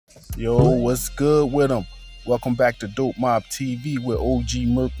Yo, what's good with them? Welcome back to Dope Mob TV with OG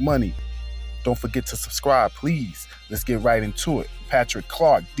Merc Money. Don't forget to subscribe, please. Let's get right into it. Patrick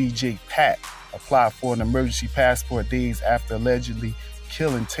Clark, djpat, applied for an emergency passport days after allegedly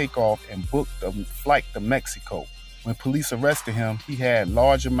killing Takeoff and booked a flight to Mexico. When police arrested him, he had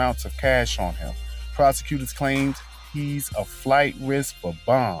large amounts of cash on him. Prosecutors claimed he's a flight risk for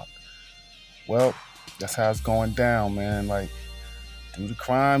bond. Well, that's how it's going down, man. Like, do the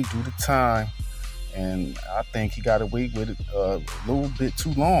crime, do the time. And I think he got away with it a little bit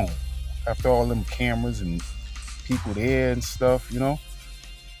too long after all them cameras and people there and stuff, you know?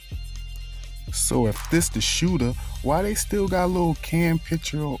 So if this the shooter, why they still got a little cam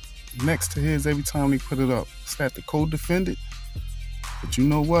picture next to his every time they put it up? Is that the co-defendant? But you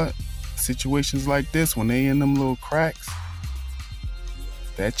know what? Situations like this, when they in them little cracks,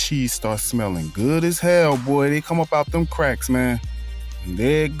 that cheese starts smelling good as hell, boy. They come up out them cracks, man. And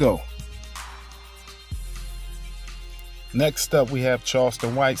there it go. Next up, we have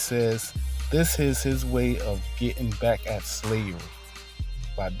Charleston White says, this is his way of getting back at slavery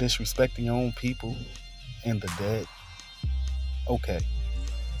by disrespecting your own people and the dead. Okay.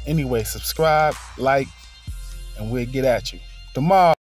 Anyway, subscribe, like, and we'll get at you. The mob.